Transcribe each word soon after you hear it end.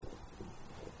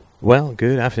Well,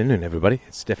 good afternoon, everybody.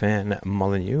 It's Stefan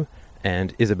Molyneux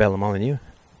and Isabella Molyneux.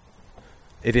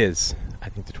 It is, I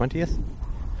think, the 20th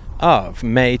of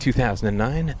May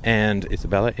 2009, and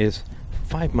Isabella is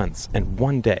 5 months and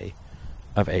 1 day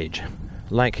of age,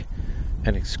 like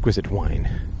an exquisite wine.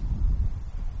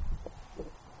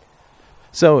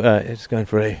 So, it's going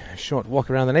for a short walk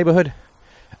around the neighborhood,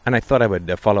 and I thought I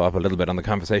would follow up a little bit on the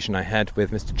conversation I had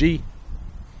with Mr. G,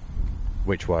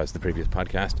 which was the previous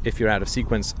podcast. If you're out of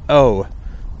sequence, oh,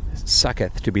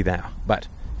 sucketh to be thou. But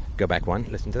go back one,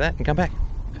 listen to that, and come back.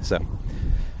 So,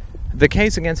 the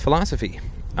case against philosophy,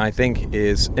 I think,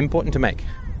 is important to make.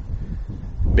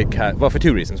 Because, well, for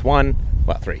two reasons.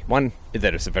 Three. One,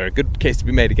 that it's a very good case to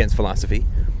be made against philosophy.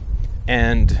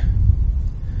 And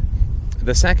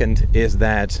the second is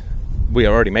that we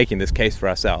are already making this case for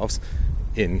ourselves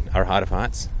in our heart of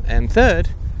hearts. And third,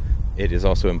 it is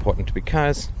also important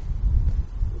because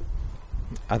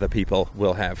other people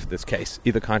will have this case,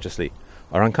 either consciously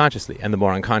or unconsciously. And the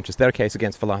more unconscious their case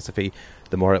against philosophy,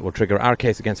 the more it will trigger our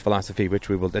case against philosophy, which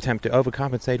we will attempt to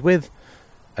overcompensate with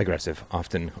aggressive,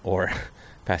 often, or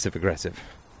passive-aggressive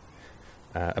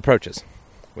approaches,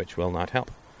 which will not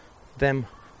help them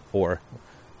or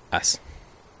us.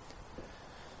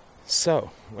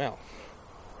 So, well,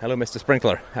 hello, Mr.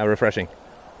 Sprinkler. How refreshing.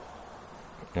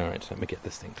 All right, let me get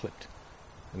this thing clipped,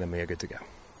 and then we are good to go.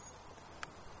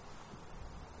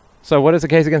 So what is the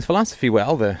case against philosophy?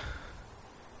 Well, the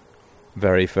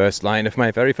very first line of my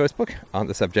very first book on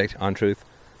the subject, On Truth,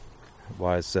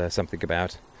 was something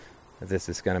about this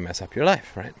is going to mess up your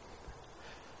life, right?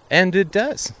 And it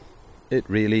does. It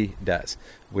really does.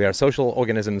 We are social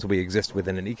organisms. We exist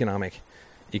within an economic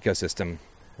ecosystem,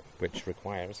 which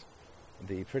requires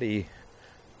the pretty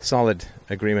solid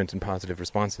agreement and positive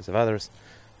responses of others.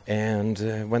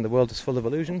 And when the world is full of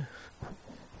illusion,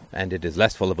 and it is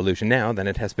less full of illusion now than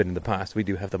it has been in the past, we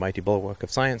do have the mighty bulwark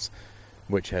of science,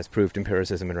 which has proved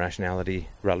empiricism and rationality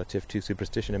relative to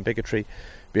superstition and bigotry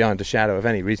beyond a shadow of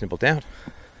any reasonable doubt.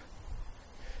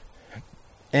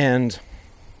 And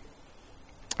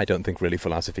I don't think really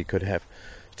philosophy could have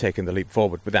taken the leap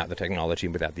forward without the technology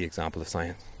and without the example of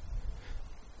science.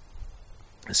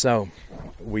 So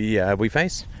we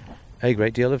face a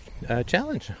great deal of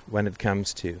challenge when it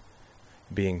comes to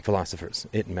being philosophers.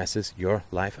 It messes your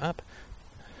life up.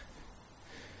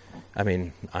 I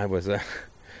mean, I was a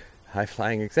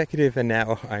high-flying executive, and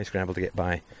now I scramble to get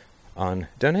by on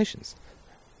donations.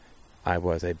 I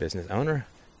was a business owner,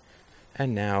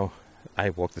 and now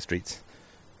I walk the streets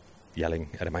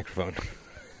yelling at a microphone.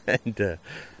 And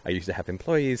I used to have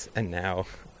employees, and now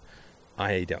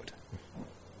I don't.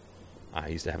 I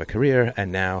used to have a career, and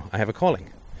now I have a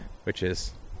calling, which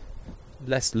is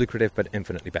less lucrative but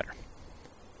infinitely better.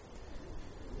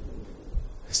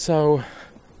 So,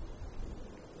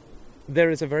 there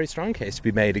is a very strong case to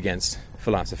be made against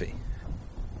philosophy.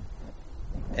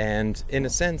 And in a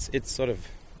sense, it's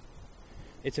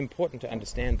important to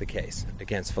understand the case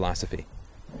against philosophy.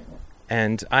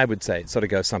 And I would say it sort of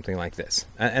goes something like this.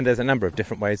 And there's a number of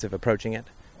different ways of approaching it.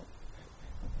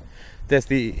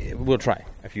 We'll try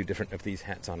a few different of these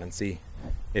hats on and see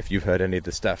if you've heard any of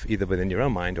the stuff, either within your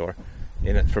own mind or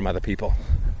in it from other people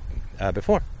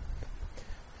before.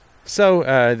 So,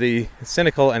 the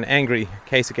cynical and angry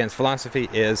case against philosophy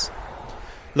is,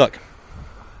 look,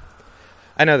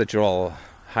 I know that you're all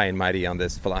high and mighty on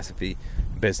this philosophy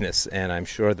business, and I'm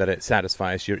sure that it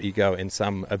satisfies your ego in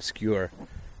some obscure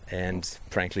and,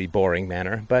 frankly, boring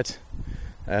manner, but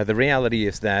the reality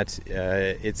is that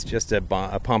it's just a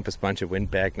pompous bunch of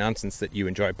windbag nonsense that you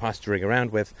enjoy posturing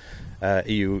around with.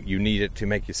 You need it to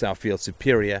make yourself feel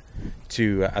superior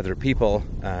to other people.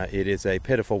 It is a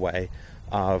pitiful way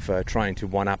of trying to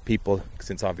one-up people,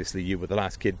 since obviously you were the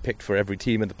last kid picked for every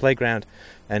team in the playground,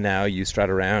 and now you strut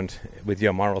around with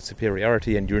your moral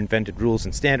superiority and your invented rules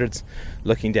and standards,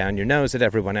 looking down your nose at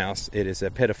everyone else. It is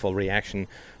a pitiful reaction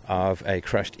of a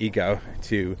crushed ego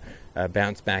to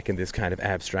bounce back in this kind of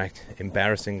abstract,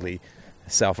 embarrassingly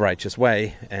self-righteous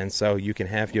way. And so you can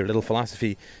have your little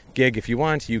philosophy gig if you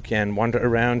want. You can wander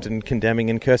around and condemning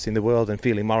and cursing the world and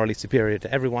feeling morally superior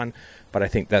to everyone, but I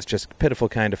think that's just pitiful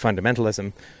kind of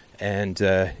fundamentalism, and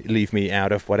leave me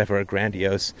out of whatever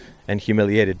grandiose and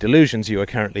humiliated delusions you are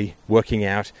currently working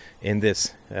out in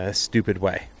this stupid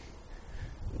way.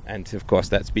 And of course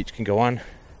that speech can go on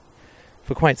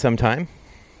for quite some time,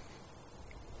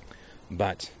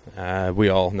 but we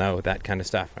all know that kind of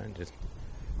stuff, right? Just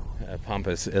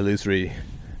pompous, illusory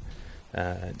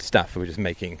stuff. We're just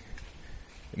making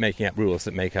up rules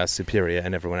that make us superior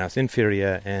and everyone else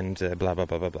inferior, and blah, blah,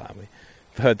 blah, blah, blah. We've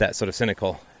heard that sort of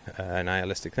cynical,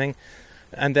 nihilistic thing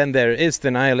And then there is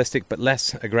the nihilistic but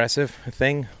less aggressive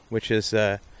thing, which is,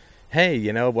 hey,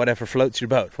 you know, whatever floats your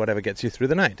boat, whatever gets you through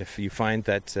the night. If you find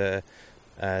that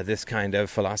this kind of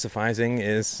philosophizing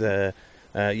is,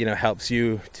 helps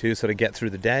you to sort of get through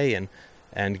the day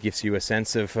and gives you a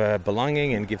sense of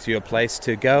belonging and gives you a place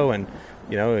to go, and,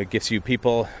 you know, it gives you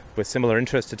people with similar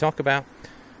interests to talk about,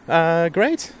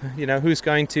 great. You know, who's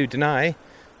going to deny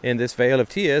in this veil of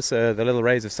tears the little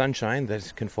rays of sunshine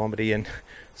that conformity and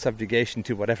subjugation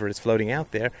to whatever is floating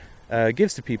out there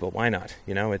gives to people? Why not?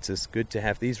 You know, it's as good to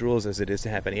have these rules as it is to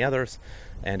have any others.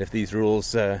 And if these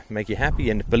rules make you happy,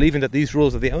 and believing that these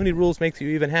rules are the only rules makes you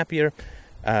even happier,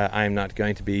 I'm not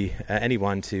going to be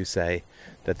anyone to say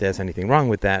that there's anything wrong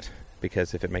with that,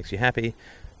 because if it makes you happy,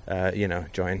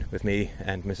 join with me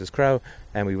and Mrs. Crow,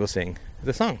 and we will sing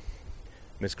the song,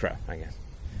 Miss Crow, I guess.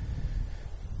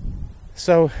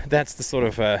 So that's the sort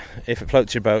of, if it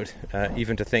floats your boat,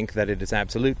 even to think that it is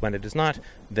absolute when it is not,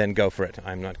 then go for it.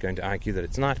 I'm not going to argue that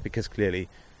it's not, because clearly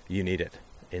you need it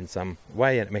in some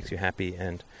way, and it makes you happy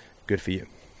and good for you.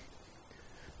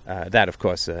 That, of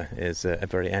course, is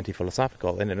very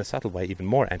anti-philosophical, and in a subtle way, even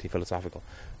more anti-philosophical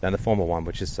than the former one,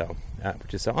 which is so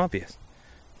obvious.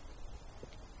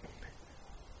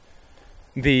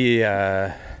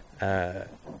 The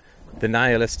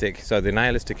nihilistic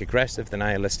aggressive, the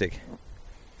nihilistic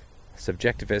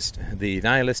subjectivist, the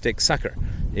nihilistic sucker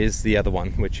is the other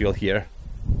one, which you'll hear.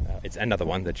 It's another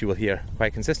one that you will hear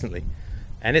quite consistently,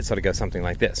 and it sort of goes something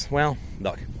like this. Well,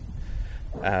 look.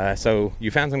 So you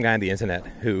found some guy on the internet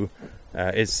who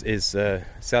is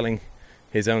selling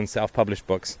his own self-published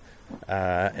books,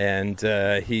 and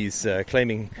he's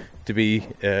claiming to be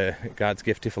God's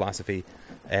gift to philosophy,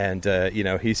 and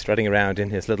he's strutting around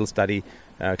in his little study,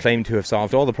 claiming to have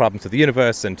solved all the problems of the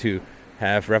universe and to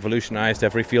have revolutionized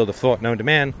every field of thought known to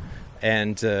man,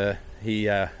 and he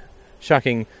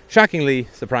shockingly,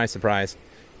 surprise,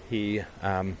 he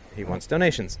wants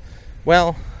donations.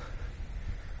 Well,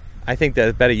 I think there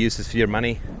are better uses for your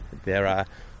money. There are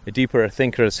deeper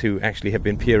thinkers who actually have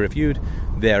been peer-reviewed.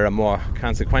 There are more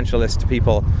consequentialist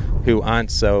people who aren't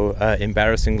so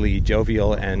embarrassingly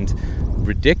jovial and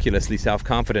ridiculously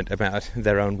self-confident about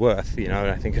their own worth. You know,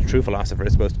 I think a true philosopher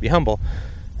is supposed to be humble.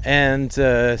 And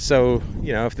so,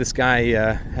 you know, if this guy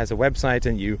has a website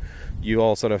and you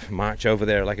all sort of march over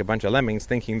there like a bunch of lemmings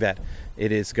thinking that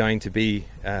it is going to be,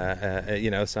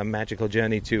 some magical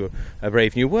journey to a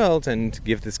brave new world, and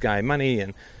give this guy money,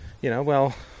 and,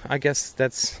 well, I guess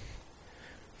that's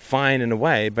fine in a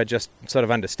way, but just sort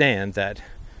of understand that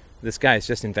this guy is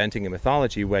just inventing a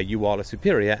mythology where you all are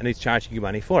superior, and he's charging you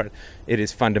money for it. It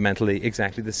is fundamentally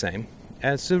exactly the same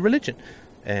as a religion.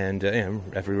 And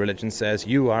every religion says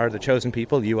you are the chosen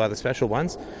people, you are the special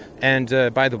ones,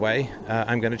 and by the way,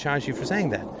 I'm going to charge you for saying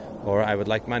that, or I would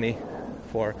like money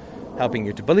for helping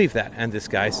you to believe that. And this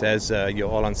guy says you're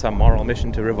all on some moral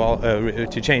mission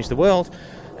to change the world,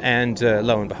 and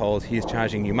lo and behold, he's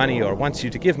charging you money, or wants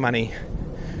you to give money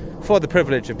for the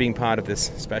privilege of being part of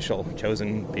this special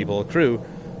chosen people crew.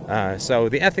 So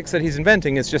the ethics that he's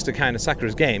inventing is just a kind of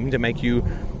sucker's game to make you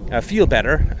feel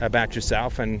better about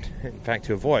yourself, and in fact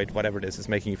to avoid whatever it is that's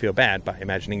making you feel bad by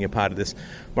imagining you're part of this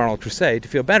moral crusade, to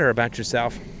feel better about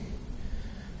yourself.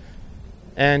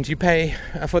 And you pay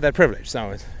for that privilege. So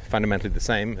it's fundamentally the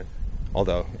same,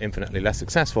 although infinitely less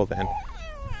successful than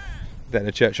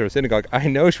a church or a synagogue. I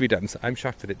know Shvedums. I'm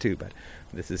shocked at it too, but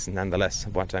this is nonetheless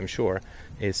what I'm sure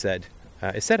is said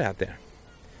out there.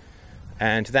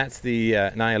 And that's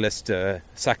the nihilist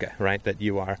sucker, right? That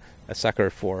you are a sucker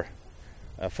for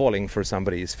falling for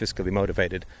somebody's fiscally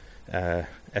motivated,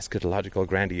 eschatological,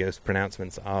 grandiose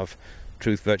pronouncements of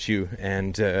truth, virtue,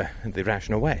 and the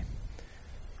rational way.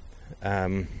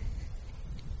 I'm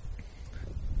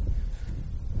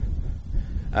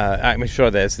sure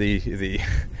there's the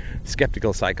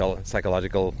skeptical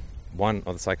psychological one,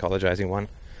 or the psychologizing one.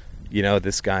 You know,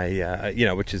 this guy,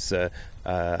 which is,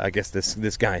 I guess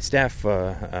this guy, Steph,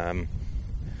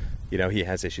 he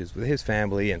has issues with his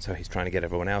family, and so he's trying to get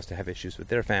everyone else to have issues with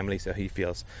their family, so he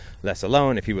feels less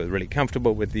alone. If he were really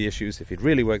comfortable with the issues, if he'd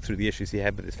really worked through the issues he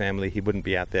had with his family, he wouldn't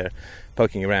be out there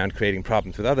poking around, creating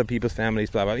problems with other people's families,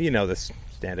 blah, blah. You know, this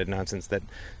standard nonsense that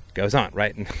goes on,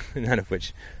 right? And none of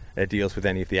which deals with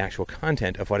any of the actual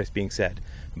content of what is being said,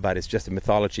 but it's just a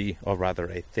mythology, or rather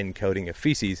a thin coating of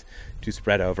feces to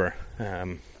spread over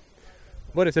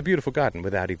what is a beautiful garden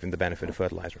without even the benefit of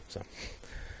fertilizer.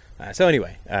 So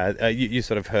anyway, you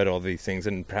sort of heard all these things,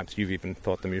 and perhaps you've even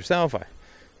thought them yourself. I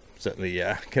certainly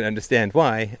can understand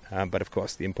why, but of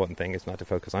course the important thing is not to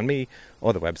focus on me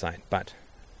or the website, but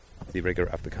the rigor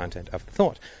of the content of the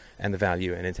thought, and the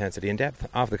value and intensity and depth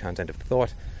of the content of the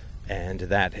thought, And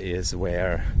that is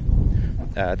where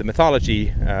the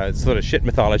mythology, sort of shit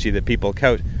mythology that people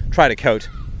try to coat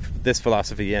this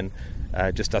philosophy in,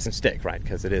 just doesn't stick, right?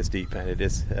 Because it is deep and it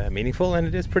is meaningful and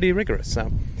it is pretty rigorous.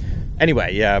 So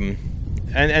anyway,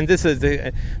 and this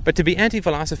is but to be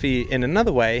anti-philosophy in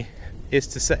another way is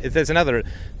to say, there's another,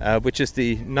 which is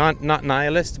the not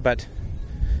nihilist, but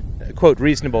quote,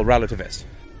 reasonable relativist.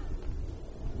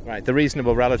 Right, the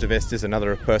reasonable relativist is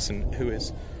another person who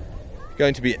is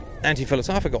going to be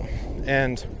anti-philosophical,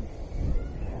 and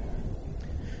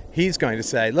he's going to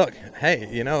say, look,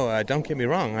 hey, don't get me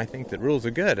wrong, I think that rules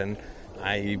are good, and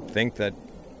I think that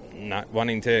not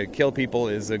wanting to kill people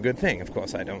is a good thing. Of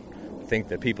course, I don't think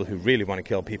that people who really want to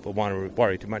kill people want to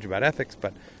worry too much about ethics,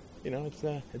 but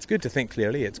it's good to think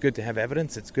clearly, it's good to have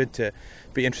evidence, it's good to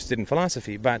be interested in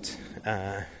philosophy, but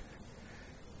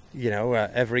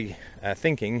every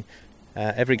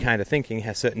kind of thinking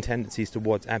has certain tendencies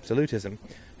towards absolutism,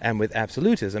 and with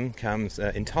absolutism comes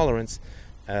intolerance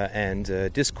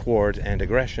and discord and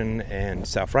aggression and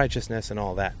self-righteousness and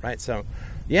all that, right? So,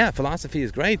 yeah, philosophy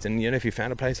is great, and if you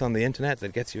found a place on the internet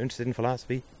that gets you interested in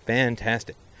philosophy,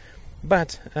 fantastic.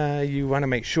 But you want to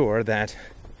make sure that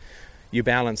you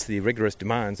balance the rigorous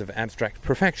demands of abstract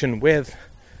perfection with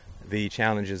the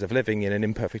challenges of living in an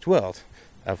imperfect world,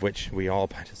 of which we all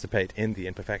participate in the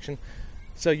imperfection.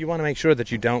 So you want to make sure that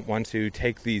you don't want to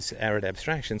take these arid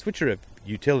abstractions, which are of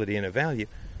utility and of value,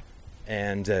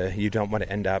 and you don't want to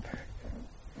end up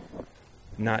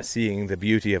not seeing the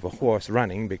beauty of a horse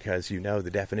running because you know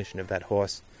the definition of that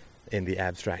horse in the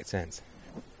abstract sense.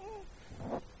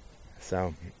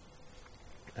 So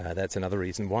that's another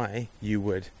reason why you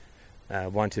would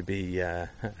want to be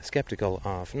skeptical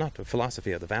of not the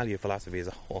philosophy or the value of philosophy as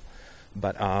a whole,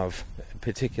 but of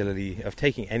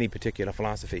taking any particular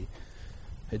philosophy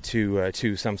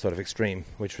to some sort of extreme,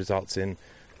 which results in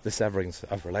the severing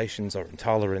of relations or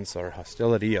intolerance or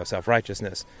hostility or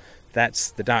self-righteousness.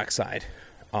 That's the dark side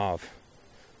of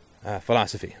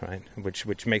philosophy, right?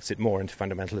 Which makes it more into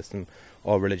fundamentalism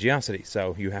or religiosity.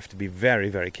 So you have to be very,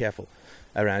 very careful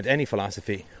around any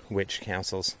philosophy which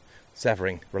counsels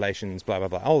severing relations, blah, blah,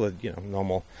 blah, all the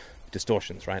normal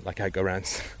distortions, right? Like I go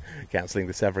around counseling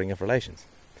the severing of relations.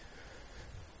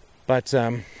 But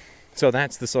so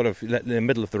that's the sort of the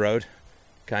middle of the road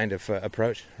kind of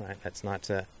approach, right? Let's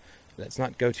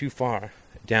not go too far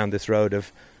down this road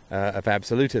of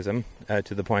absolutism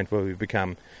to the point where we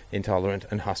become intolerant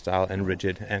and hostile and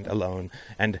rigid and alone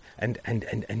and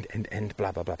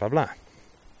blah blah blah blah blah.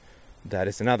 That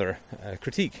is another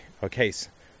critique or case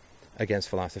against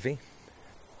philosophy.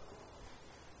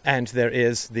 And there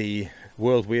is the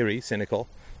world-weary, cynical,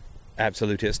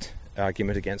 absolutist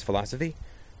argument against philosophy,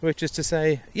 which is to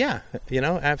say, yeah,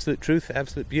 absolute truth,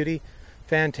 absolute beauty,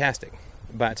 fantastic.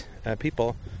 But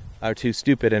people are too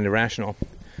stupid and irrational.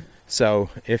 So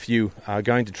if you are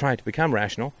going to try to become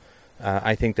rational,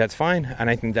 I think that's fine,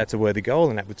 and I think that's a worthy goal,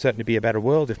 and that would certainly be a better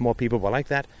world if more people were like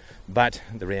that. But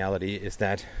the reality is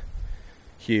that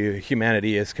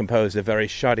humanity is composed of very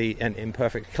shoddy and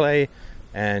imperfect clay,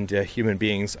 and human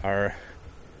beings are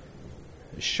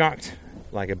shocked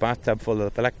like a bathtub full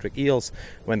of electric eels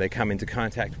when they come into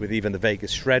contact with even the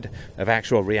vaguest shred of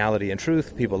actual reality and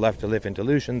truth. People love to live in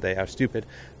delusion. They are stupid,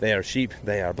 they are sheep,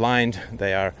 they are blind,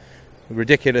 they are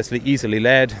ridiculously easily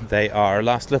led, they are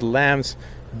lost little lambs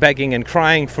begging and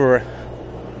crying for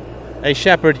a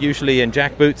shepherd, usually in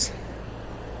jackboots,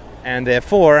 and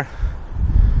therefore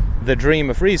the dream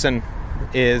of reason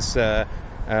is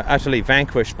utterly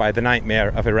vanquished by the nightmare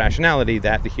of irrationality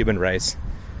that the human race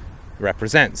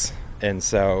represents. And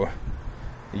so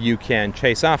you can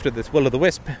chase after this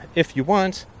will-o'-the-wisp if you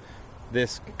want,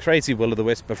 this crazy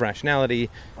will-o'-the-wisp of rationality,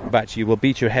 but you will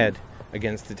beat your head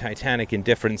against the titanic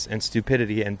indifference and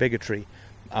stupidity and bigotry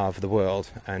of the world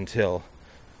until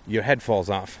your head falls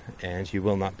off and you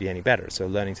will not be any better. So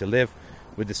learning to live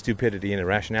with the stupidity and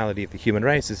irrationality of the human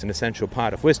race is an essential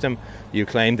part of wisdom. You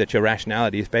claim that your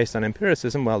rationality is based on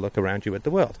empiricism. Well, look around you at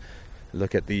the world.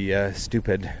 Look at the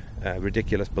stupid,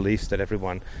 ridiculous beliefs that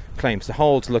everyone claims to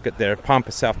hold. Look at their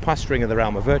pompous self-posturing in the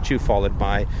realm of virtue, followed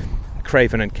by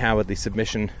craven and cowardly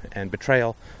submission and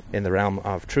betrayal in the realm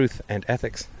of truth and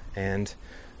ethics. And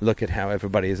look at how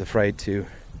everybody is afraid to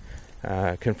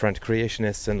confront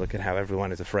creationists, and look at how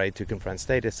everyone is afraid to confront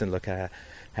statists, and look at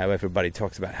how everybody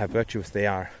talks about how virtuous they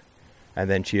are, and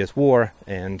then cheers war,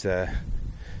 and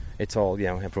it's all,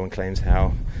 everyone claims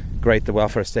how great the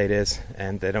welfare state is,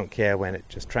 and they don't care when it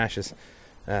just trashes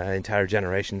entire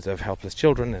generations of helpless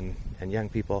children and young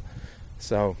people.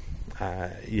 So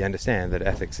you understand that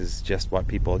ethics is just what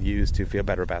people use to feel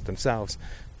better about themselves,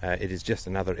 It is just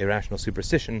another irrational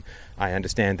superstition. I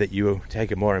understand that you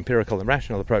take a more empirical and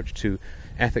rational approach to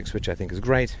ethics, which I think is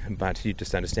great, but you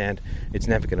just understand it's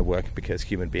never going to work because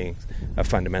human beings are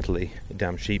fundamentally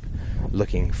dumb sheep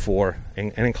looking for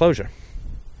an enclosure.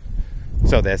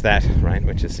 So there's that, right?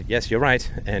 Which is, yes, you're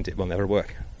right, and it will never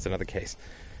work. It's another case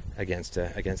against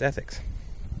ethics.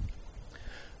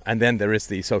 And then there is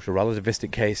the social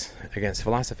relativistic case against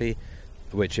philosophy,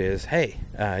 which is, hey,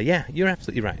 yeah, you're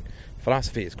absolutely right.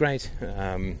 Philosophy is great.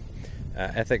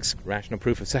 Ethics, rational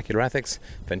proof of secular ethics,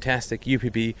 fantastic,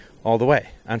 UPB all the way.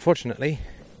 Unfortunately,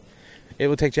 it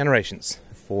will take generations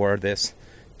for this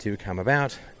to come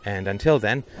about, and until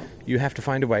then, you have to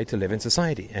find a way to live in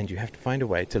society, and you have to find a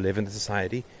way to live in the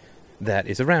society that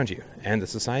is around you. And the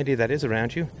society that is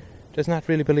around you does not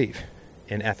really believe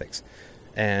in ethics,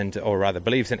 or rather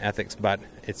believes in ethics, but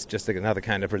it's just another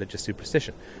kind of religious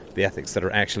superstition, the ethics that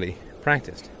are actually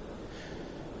practiced.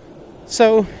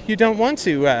 So you don't want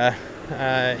to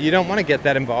get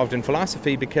that involved in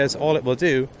philosophy, because all it will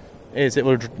do is it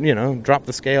will, drop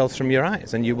the scales from your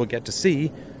eyes, and you will get to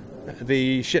see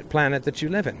the shit planet that you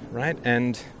live in, right?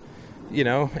 And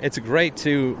it's great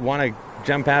to want to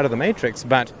jump out of the Matrix,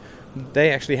 but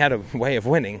they actually had a way of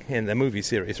winning in the movie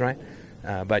series, right?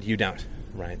 But you don't,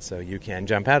 right? So you can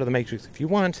jump out of the Matrix if you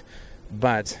want,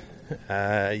 but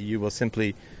you will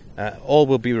simply all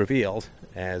will be revealed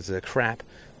as crap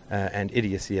and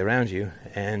idiocy around you,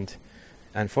 and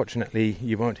unfortunately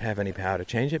you won't have any power to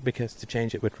change it, because to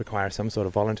change it would require some sort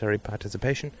of voluntary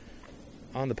participation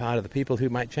on the part of the people who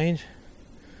might change,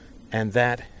 and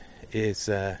that is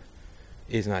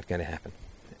not going to happen.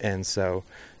 And so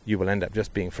you will end up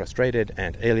just being frustrated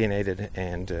and alienated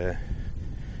and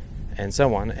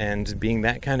so on, and being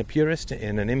that kind of purist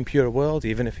in an impure world,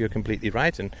 even if you're completely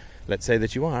right, and let's say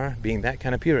that you are, being that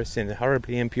kind of purist in a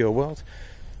horribly impure world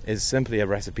is simply a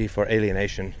recipe for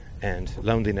alienation and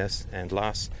loneliness and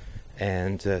loss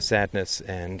and sadness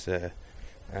and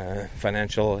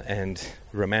financial and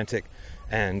romantic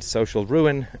and social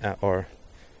ruin or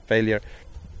failure.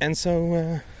 And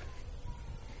so,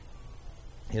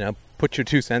 put your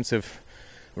 2 cents of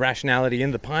rationality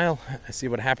in the pile, see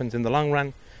what happens in the long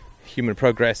run. Human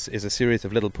progress is a series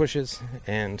of little pushes,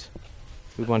 and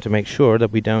we want to make sure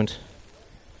that we don't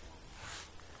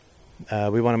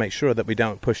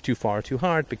push too far, too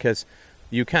hard, because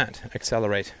you can't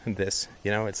accelerate this.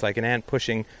 It's like an ant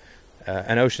pushing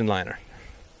an ocean liner.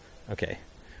 Okay,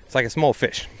 it's like a small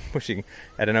fish pushing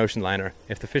at an ocean liner.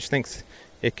 If the fish thinks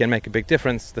it can make a big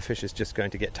difference, the fish is just going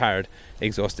to get tired,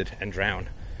 exhausted, and drown.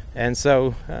 And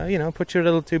so, put your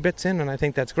little 2 bits in, and I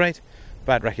think that's great,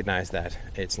 but recognize that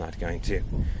it's not going to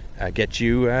get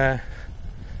you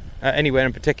anywhere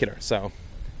in particular. So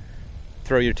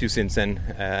throw your 2 cents in,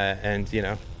 and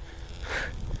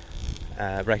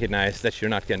recognize that you're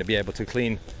not going to be able to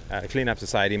clean up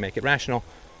society, make it rational,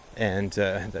 and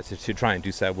that to try and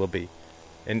do so will be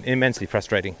immensely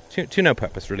frustrating to no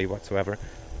purpose really whatsoever.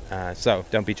 So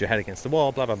don't beat your head against the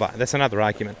wall, blah blah blah. That's another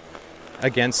argument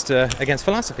against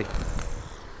philosophy.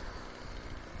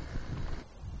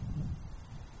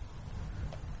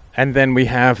 And then we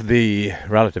have the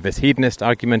relativist hedonist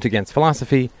argument against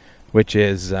philosophy, which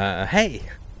is, hey,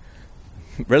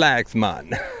 relax,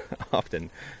 man.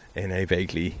 Often in a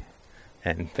vaguely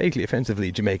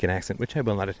offensively Jamaican accent, which I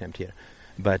will not attempt here.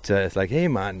 But it's like, hey,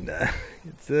 man,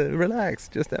 it's relax,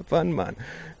 just have fun, man.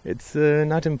 It's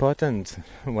not important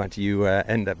what you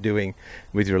end up doing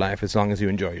with your life, as long as you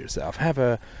enjoy yourself. Have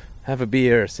a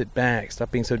beer, sit back,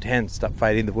 stop being so tense, stop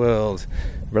fighting the world,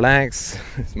 relax,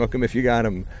 smoke 'em if you got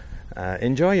 'em.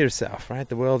 Enjoy yourself, right?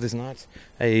 The world is not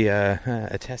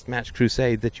a test match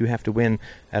crusade that you have to win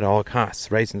at all costs.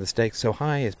 Raising the stakes so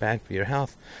high is bad for your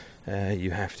health.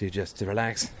 You have to just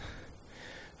relax,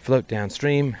 float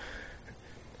downstream,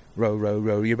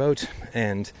 row your boat,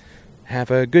 and have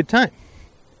a good time.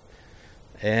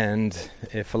 And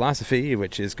if philosophy,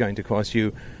 which is going to cause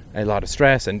you a lot of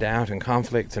stress and doubt and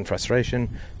conflict and frustration,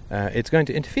 it's going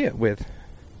to interfere with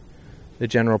the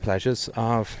general pleasures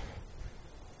of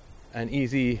an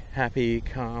easy, happy,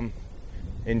 calm,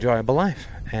 enjoyable life.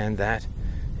 And that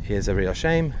is a real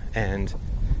shame, and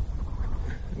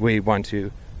we want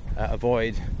to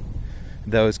avoid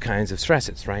those kinds of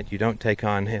stresses, right? You don't take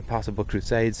on impossible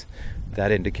crusades.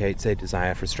 That indicates a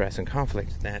desire for stress and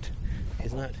conflict that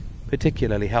is not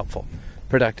particularly helpful,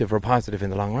 productive, or positive in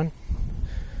the long run.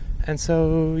 And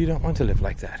so you don't want to live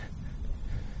like that.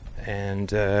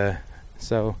 And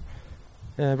so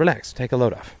relax, take a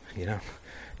load off,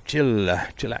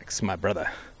 chillax, my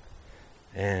brother.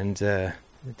 And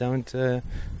Don't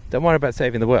worry about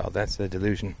saving the world. That's a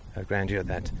delusion of grandeur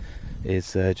that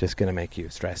is just going to make you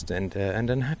stressed and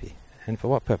unhappy. And for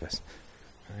what purpose?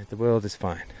 Right, the world is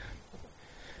fine.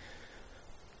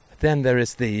 Then there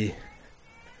is the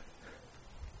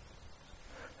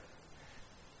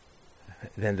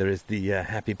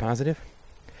happy positive,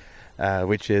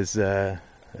 which is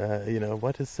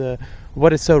what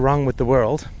is so wrong with the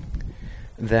world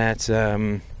that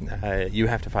you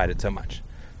have to fight it so much.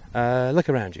 Look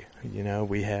around you.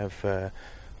 We have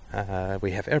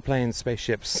airplanes,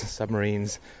 spaceships,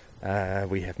 submarines.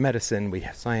 We have medicine. We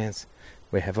have science.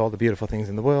 We have all the beautiful things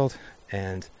in the world,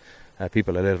 and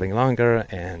people are living longer,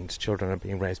 and children are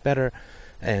being raised better.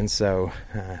 And so,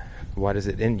 what is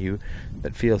it in you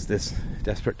that feels this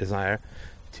desperate desire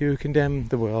to condemn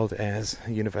the world as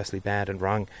universally bad and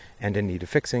wrong and in need of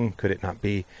fixing? Could it not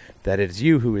be that it is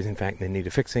you who is in fact in need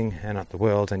of fixing and not the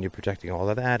world, and you're projecting all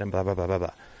of that and blah, blah, blah, blah,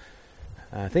 blah.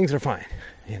 Things are fine.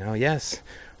 Yes,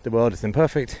 the world is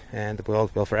imperfect, and the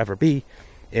world will forever be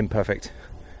imperfect.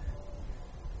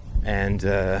 And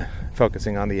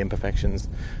focusing on the imperfections,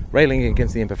 railing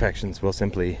against the imperfections will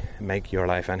simply make your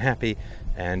life unhappy.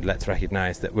 And let's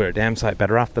recognize that we're a damn sight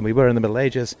better off than we were in the Middle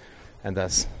Ages, and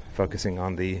thus focusing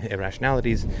on the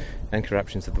irrationalities and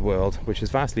corruptions of the world, which is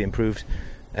vastly improved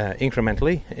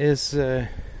incrementally, is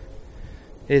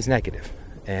negative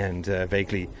and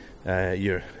vaguely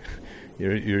you're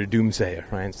a doomsayer,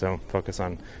 right? So focus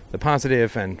on the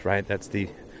positive, and right, that's the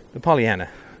Pollyanna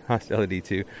hostility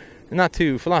to not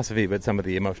to philosophy, but some of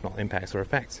the emotional impacts or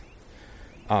effects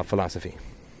of philosophy.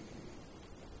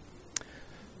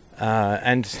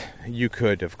 And you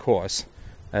could, of course,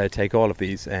 take all of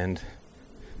these and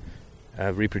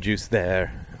reproduce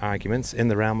their arguments in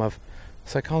the realm of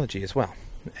psychology as well.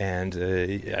 And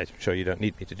I'm sure you don't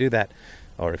need me to do that,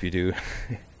 or if you do,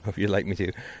 if you'd like me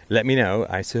to, let me know.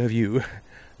 I serve you,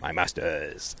 my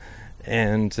masters.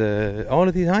 And all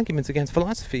of these arguments against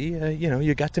philosophy,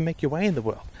 you got to make your way in the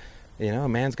world. A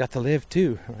man's got to live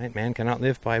too, right? Man cannot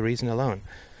live by reason alone.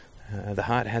 The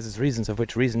heart has its reasons, of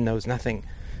which reason knows nothing.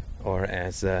 Or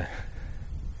as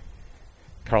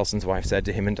Carlson's wife said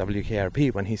to him in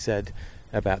WKRP when he said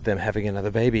about them having another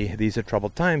baby, "These are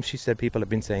troubled times." She said people have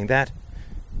been saying that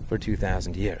for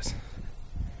 2,000 years.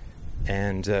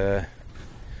 And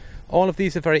all of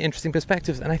these are very interesting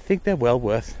perspectives, and I think they're well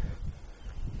worth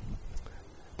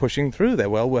pushing through. They're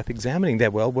well worth examining. They're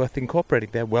well worth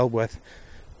incorporating. They're well worth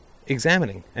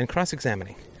examining and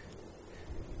cross-examining.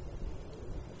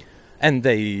 And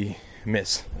they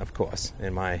miss, of course,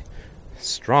 in my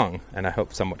strong and I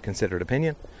hope somewhat considered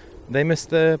opinion, they miss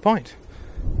the point,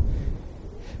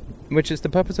 which is the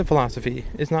purpose of philosophy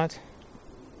is not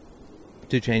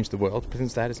to change the world,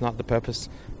 since that is not the purpose,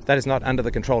 that is not under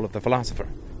the control of the philosopher.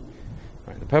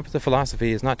 Right? The purpose of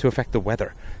philosophy is not to affect the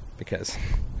weather, because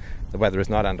the weather is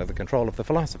not under the control of the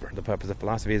philosopher. The purpose of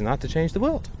philosophy is not to change the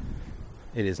world.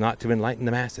 It is not to enlighten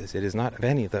the masses. It is not of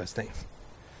any of those things.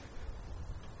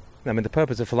 I mean, the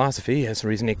purpose of philosophy is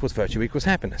reason equals virtue equals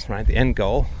happiness, right? The end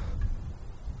goal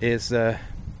is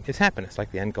happiness,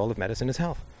 like the end goal of medicine is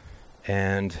health.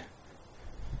 And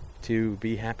to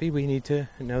be happy, we need to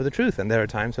know the truth. And there are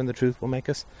times when the truth will make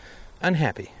us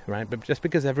unhappy, right? But just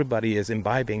because everybody is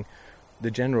imbibing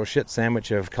the general shit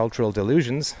sandwich of cultural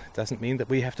delusions doesn't mean that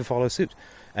we have to follow suit.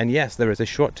 And yes, there is a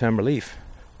short-term relief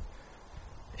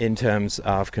in terms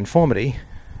of conformity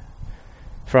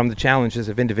from the challenges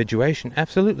of individuation,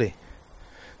 absolutely.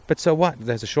 But so what?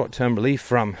 There's a short-term relief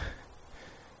from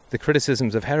the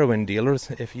criticisms of heroin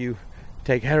dealers if you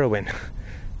take heroin,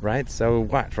 right? So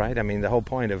what, right? I mean, the whole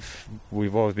point of,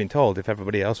 we've always been told, if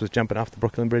everybody else was jumping off the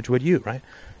Brooklyn Bridge, would you, right?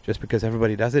 Just because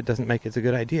everybody does it doesn't make it a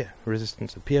good idea.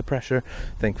 Resistance to peer pressure,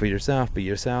 think for yourself, be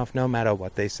yourself, no matter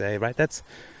what they say, right? This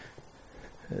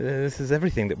is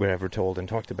everything that we're ever told and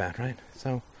talked about, right?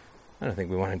 So I don't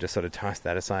think we want to just sort of toss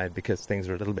that aside because things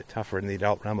are a little bit tougher in the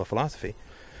adult realm of philosophy.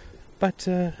 But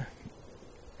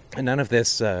none of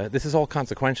this, this is all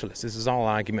consequentialist. This is all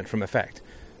argument from effect,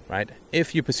 right?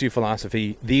 If you pursue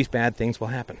philosophy, these bad things will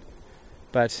happen.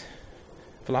 But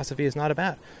philosophy is not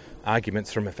about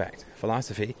arguments from effect.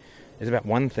 Philosophy is about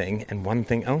one thing and one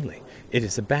thing only. It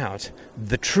is about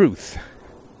the truth.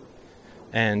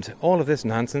 And all of this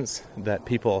nonsense that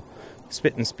people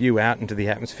spit and spew out into the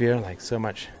atmosphere like so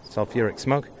much sulfuric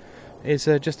smoke is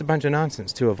just a bunch of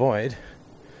nonsense to avoid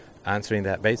answering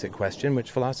that basic question which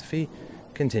philosophy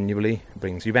continually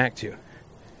brings you back to.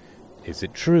 Is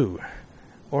it true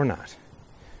or not?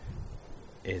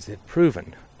 Is it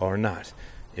proven or not?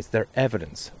 Is there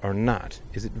evidence or not?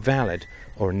 Is it valid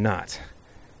or not?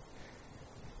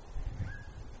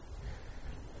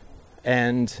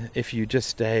 And if you just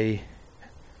stay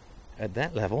at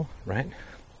that level, right,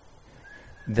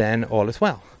 then all is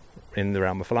well in the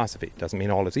realm of philosophy. Doesn't mean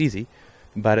all is easy,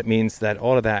 but it means that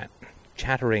all of that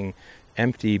chattering,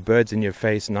 empty,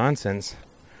 birds-in-your-face nonsense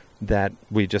that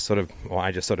I just sort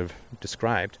of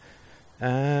described,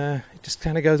 it just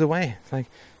kind of goes away. It's like,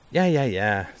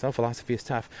 yeah, so philosophy is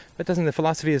tough. But the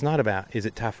philosophy is not about, is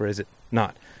it tough or is it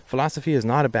not? Philosophy is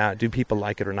not about, do people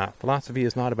like it or not? Philosophy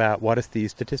is not about, what is the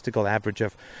statistical average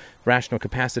of rational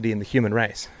capacity in the human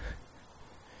race?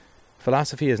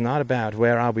 Philosophy is not about,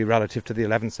 where are we relative to the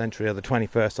 11th century or the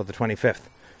 21st or the 25th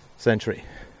century?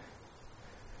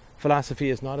 Philosophy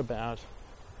is not about,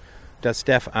 does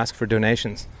Steph ask for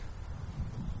donations?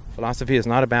 Philosophy is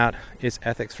not about, is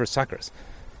ethics for suckers?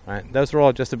 Right? Those are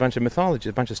all just a bunch of mythology,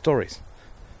 a bunch of stories.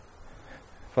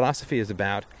 Philosophy is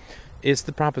about, is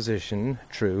the proposition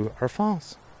true or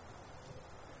false?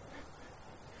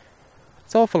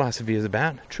 That's all philosophy is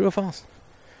about, true or false.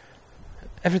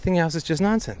 Everything else is just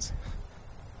nonsense.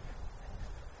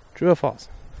 True or false?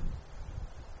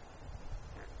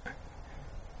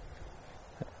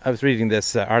 I was reading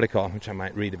this article, which I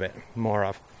might read a bit more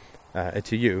of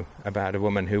to you, about a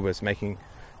woman who was making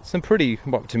some pretty,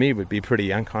 what to me would be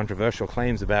pretty uncontroversial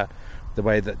claims about the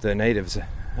way that the natives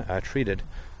are treated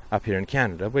up here in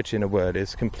Canada, which in a word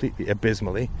is completely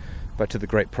abysmally, but to the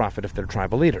great profit of their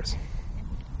tribal leaders.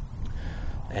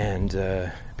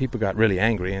 And people got really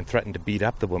angry and threatened to beat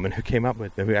up the woman who came up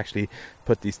with them, who actually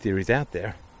put these theories out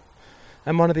there.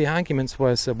 And one of the arguments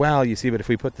was, well, you see, but if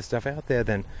we put the stuff out there,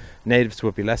 then natives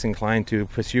would be less inclined to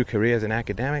pursue careers in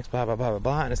academics, blah, blah, blah, blah,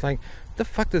 blah. And it's like, the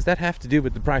fuck does that have to do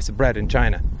with the price of bread in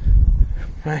China?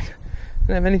 Right? It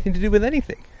doesn't have anything to do with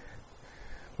anything.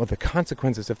 Well, the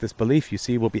consequences of this belief, you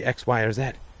see, will be X, Y, or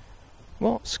Z.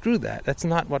 Well, screw that. That's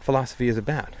not what philosophy is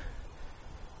about.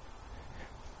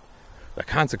 The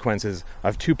consequences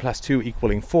of 2 +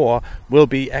 2 = 4 will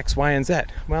be X, Y, and Z.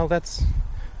 Well, that's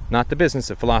not the business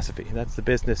of philosophy. That's the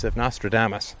business of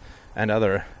Nostradamus and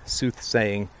other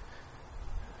soothsaying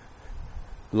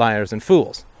liars and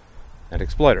fools and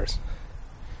exploiters.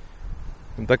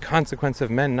 The consequence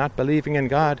of men not believing in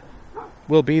God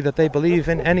will be that they believe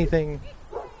in anything,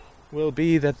 will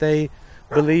be that they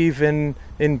believe in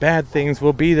bad things,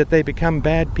 will be that they become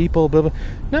bad people. Blah, blah.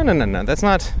 No. That's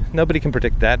not, nobody can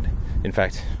predict that. In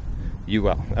fact,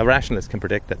 a rationalist can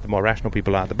predict that the more rational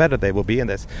people are, the better they will be, and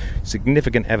there's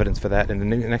significant evidence for that in the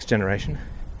next generation.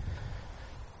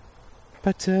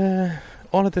 But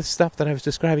all of this stuff that I was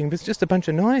describing is just a bunch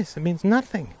of noise. It means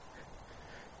nothing.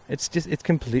 It's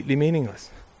completely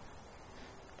meaningless.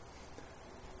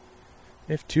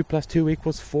 If 2 + 2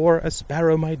 = 4, a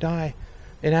sparrow might die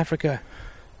in Africa.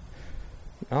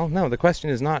 Well, no, the question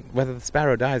is not whether the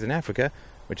sparrow dies in Africa,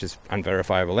 which is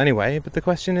unverifiable anyway, but the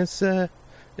question is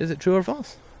it true or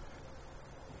false?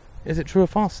 Is it true or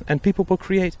false? And people will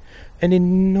create an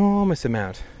enormous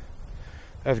amount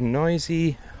of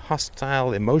noisy,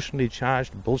 hostile, emotionally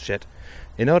charged bullshit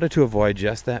in order to avoid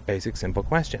just that basic, simple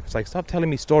question. It's like, stop telling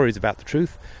me stories about the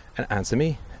truth and answer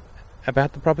me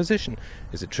about the proposition.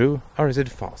 Is it true or is it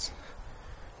false?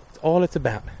 That's all it's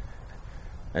about.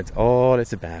 That's all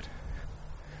it's about.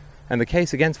 And the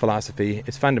case against philosophy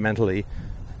is fundamentally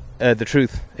the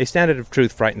truth. A standard of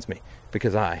truth frightens me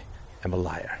because I am a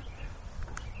liar.